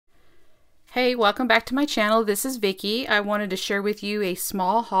Hey, welcome back to my channel. This is Vicki. I wanted to share with you a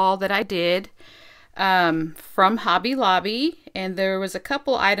small haul that I did from Hobby Lobby, and there was a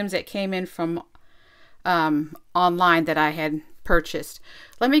couple items that came in from online that I had purchased.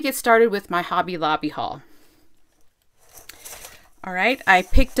 Let me get started with my Hobby Lobby haul. Alright, I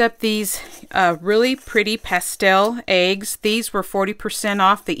picked up these really pretty pastel eggs. These were 40%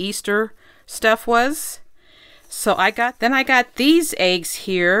 off. The Easter stuff was. So I got these eggs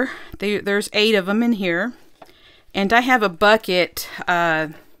here. There's 8 of them in here. And I have a bucket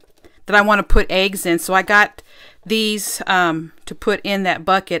that I want to put eggs in. So I got these to put in that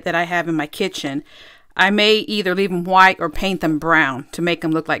bucket that I have in my kitchen. I may either leave them white or paint them brown to make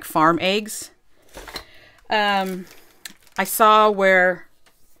them look like farm eggs. I saw where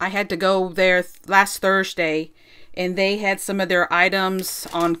I had to go there last Thursday, and they had some of their items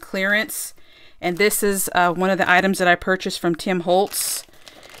on clearance. And this is one of the items that I purchased from Tim Holtz.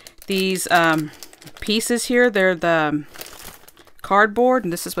 These pieces here, they're the cardboard,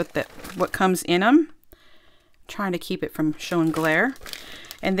 and this is what comes in them. I'm trying to keep it from showing glare.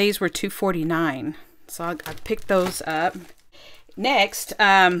 And these were $2.49, so I picked those up. Next,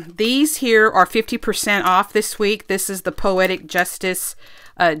 these here are 50% off this week. This is the Poetic Justice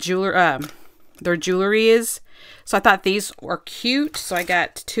their jewelry is. So I thought these were cute, so I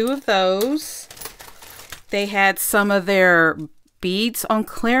got 2 of those. They had some of their beads on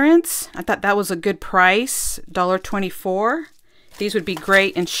clearance. I thought that was a good price, $1.24. These would be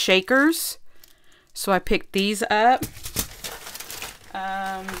great in shakers, so I picked these up.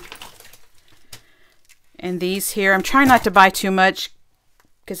 And these here, I'm trying not to buy too much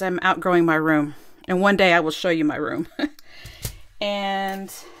because I'm outgrowing my room. And one day I will show you my room.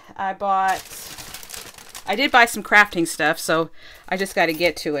 And I did buy some crafting stuff, so I just got to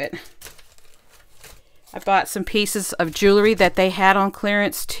get to it. I bought some pieces of jewelry that they had on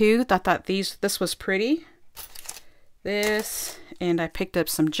clearance too. I thought this was pretty. This, and I picked up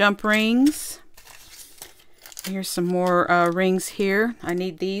some jump rings. Here's some more rings here. I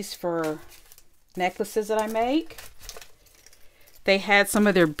need these for necklaces that I make. They had some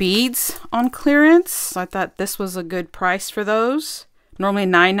of their beads on clearance, so I thought this was a good price for those. Normally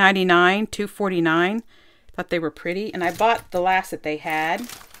 $9.99, $2.49. Thought they were pretty, and I bought the last that they had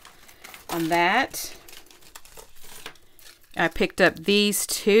on that. I picked up these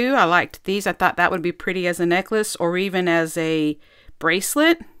too. I liked these. I thought that would be pretty as a necklace or even as a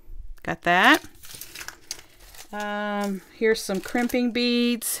bracelet. Got that. Here's some crimping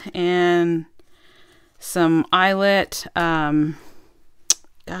beads and some eyelet. Gosh,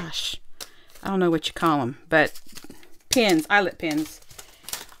 I don't know what you call them, but pins, eyelet pins.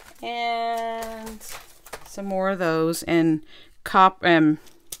 And some more of those, and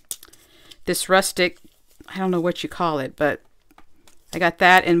this rustic, I don't know what you call it, but I got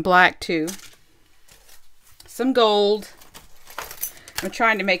that in black too. Some gold. I'm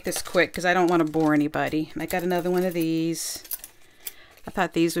trying to make this quick because I don't want to bore anybody. And I got another one of these. I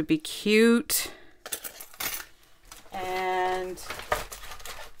thought these would be cute. And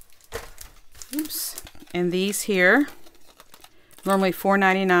oops. And these here, normally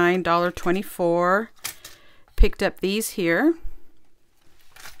 $4.99, $1.24. Picked up these here.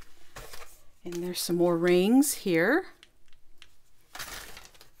 And there's some more rings here.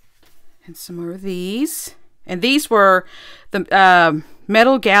 And some more of these. And these were, the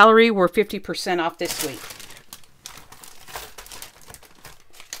Metal Gallery were 50% off this week.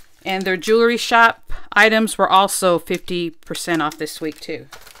 And their jewelry shop items were also 50% off this week too.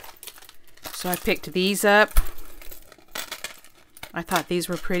 So I picked these up. I thought these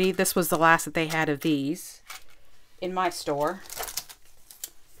were pretty. This was the last that they had of these in my store.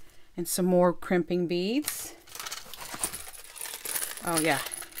 And some more crimping beads. Oh yeah,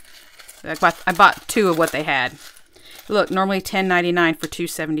 I bought 2 of what they had. Look, normally $10.99 for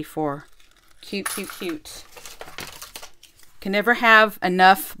 $2.74. Cute, cute, cute. Can never have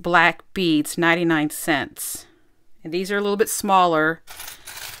enough black beads, 99 cents. And these are a little bit smaller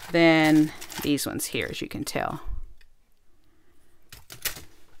than these ones here, as you can tell.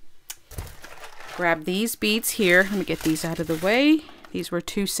 Grab these beads here. Let me get these out of the way. These were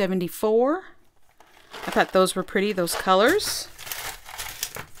 $2.74. I thought those were pretty, those colors.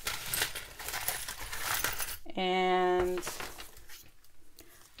 And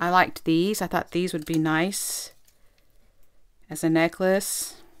I liked these. I thought these would be nice as a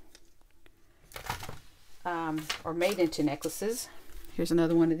necklace. Or made into necklaces. Here's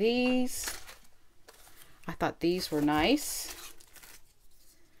another one of these. I thought these were nice.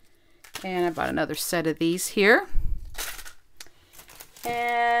 And I bought another set of these here.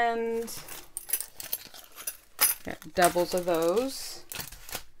 And got doubles of those.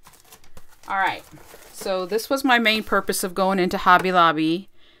 All right. So this was my main purpose of going into Hobby Lobby,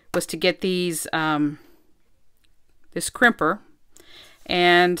 was to get these, this crimper.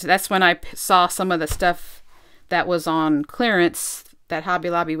 And that's when I saw some of the stuff that was on clearance that Hobby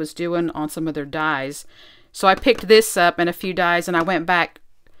Lobby was doing on some of their dies. So I picked this up and a few dies, and I went back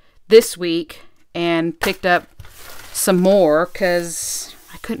this week and picked up some more because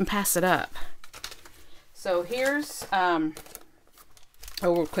I couldn't pass it up. So here's, oh,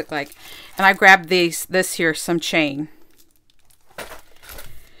 real quick, like, and I grabbed this here, some chain.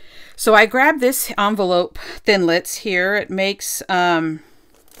 So I grabbed this envelope Thinlits here. It makes A7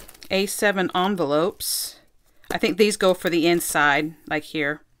 envelopes. I think these go for the inside, like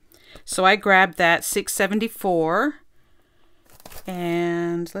here. So I grabbed that, $6.74.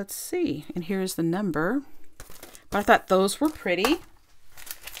 And let's see. And here's the number. But I thought those were pretty.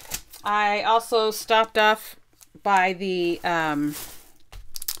 I also stopped off by the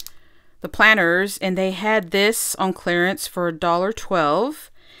planners, and they had this on clearance for $1.12.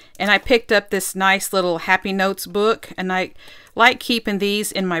 And I picked up this nice little Happy Notes book, and I like keeping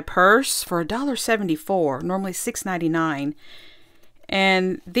these in my purse for $1.74, normally $6.99.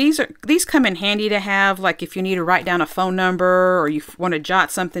 And these come in handy to have, like if you need to write down a phone number or you want to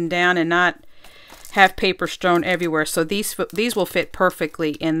jot something down and not have paper strewn everywhere. So these will fit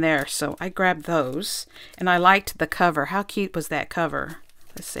perfectly in there. So I grabbed those, and I liked the cover. How cute was that cover?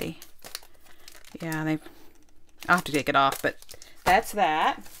 Let's see. Yeah, I'll have to take it off, but that's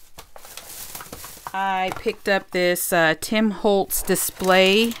that. I picked up this Tim Holtz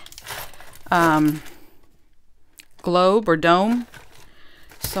display globe or dome.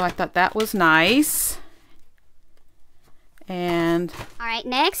 So I thought that was nice. And all right,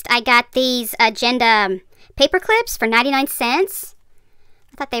 next I got these Agenda paper clips for 99 cents.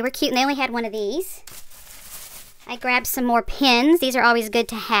 I thought they were cute, and they only had one of these. I grabbed some more pins. These are always good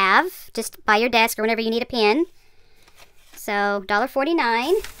to have just by your desk or whenever you need a pin. So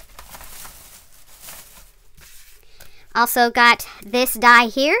 $1.49. Also got this die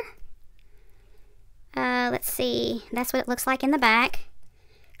here. Let's see. That's what it looks like in the back.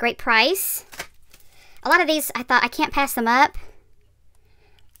 Great price. A lot of these, I thought, I can't pass them up.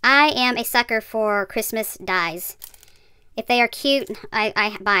 I am a sucker for Christmas dies. If they are cute,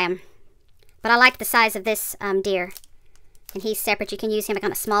 I buy them. But I like the size of this deer. And he's separate. You can use him like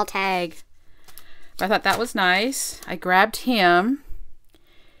on a small tag. I thought that was nice. I grabbed him.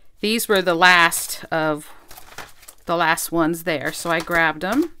 These were the last ones there, so I grabbed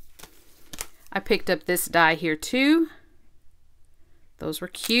them. I picked up this die here too. Those were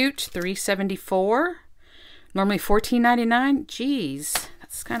cute. $3.74. Normally $14.99. Jeez,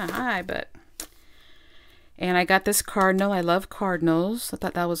 that's kind of high, but. And I got this cardinal. I love cardinals. I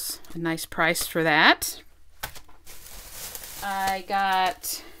thought that was a nice price for that. I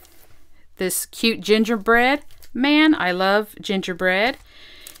got this cute gingerbread man. I love gingerbread.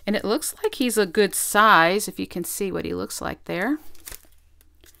 And it looks like he's a good size, if you can see what he looks like there.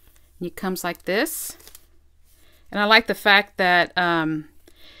 He comes like this. And I like the fact that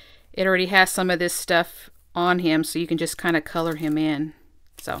it already has some of this stuff on him, so you can just kind of color him in.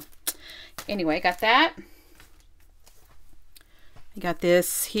 So, anyway, got that. I got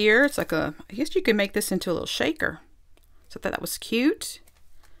this here. It's like I guess you could make this into a little shaker. So I thought that was cute.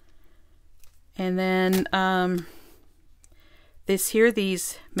 And then this here,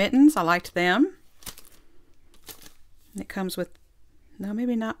 these mittens, I liked them. And it comes with, no,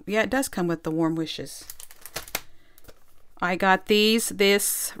 maybe not. Yeah, it does come with the warm wishes. I got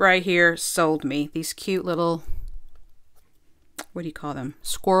this right here sold me. These cute little, what do you call them?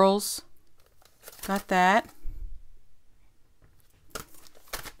 Squirrels. Got that.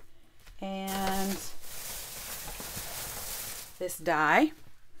 And this die.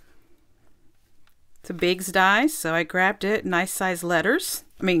 It's a Biggs die, so I grabbed it. Nice size letters.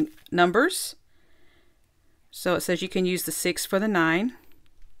 I mean, numbers. So it says you can use the 6 for the 9.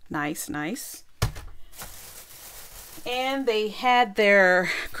 Nice, nice. And they had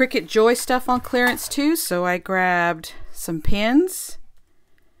their Cricut Joy stuff on clearance too, so I grabbed some pins.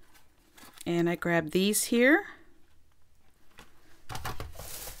 And I grabbed these here.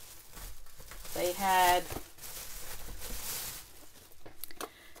 They had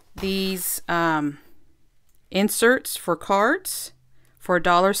these inserts for cards for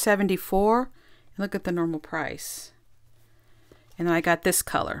 $1.74. Look at the normal price. And then I got this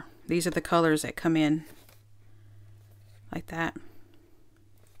color. These are the colors that come in like that.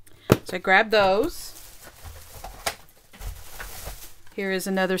 So I grabbed those. Here is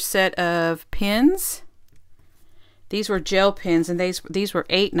another set of pins. These were gel pins, and these were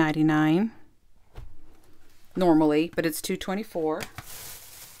 $8.99 normally, but it's $2.24.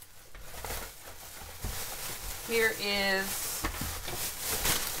 Here is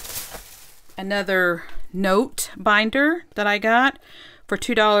another note binder that I got for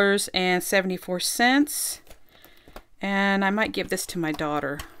 $2.74. And I might give this to my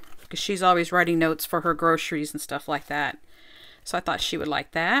daughter because she's always writing notes for her groceries and stuff like that. So I thought she would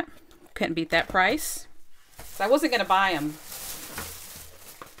like that. Couldn't beat that price. So I wasn't going to buy them,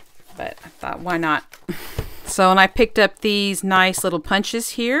 but I thought, why not? So, and I picked up these nice little punches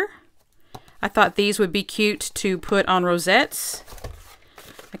here. I thought these would be cute to put on rosettes.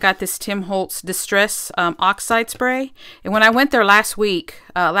 I got this Tim Holtz Distress Oxide Spray. And when I went there last week,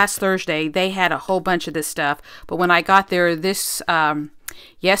 last Thursday, they had a whole bunch of this stuff. But when I got there this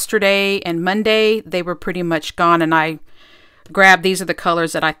yesterday and Monday, they were pretty much gone. And I grabbed, these are the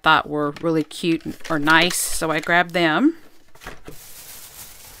colors that I thought were really cute or nice. So I grabbed them.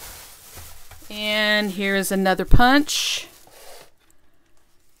 And here's another punch.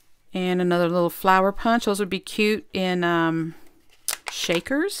 And another little flower punch. Those would be cute in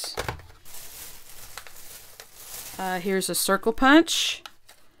shakers. Here's a circle punch.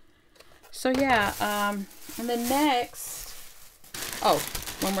 So yeah, and then next, oh,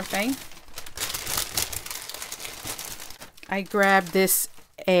 one more thing. I grabbed this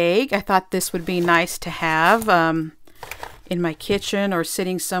egg. I thought this would be nice to have in my kitchen or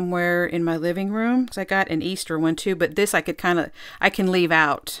sitting somewhere in my living room. So I got an Easter one too, but this I can leave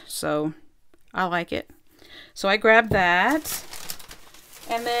out, so I like it. So I grabbed that.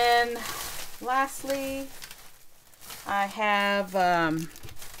 And then lastly, I have an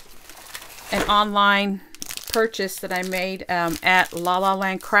online purchase that I made at La La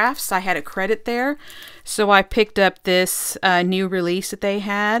Land Crafts. I had a credit there, so I picked up this new release that they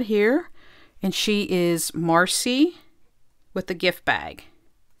had here, and she is Marcy with the gift bag,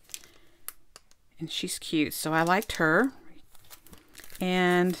 and she's cute, so I liked her.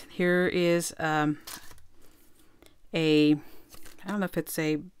 And here is I don't know if it's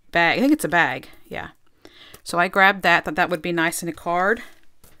a bag. I think it's a bag. Yeah. So I grabbed that. Thought that would be nice in a card.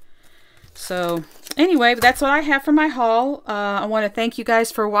 So anyway, that's what I have for my haul. I want to thank you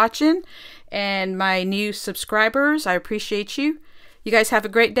guys for watching, and my new subscribers. I appreciate you. You guys have a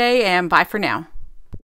great day, and bye for now.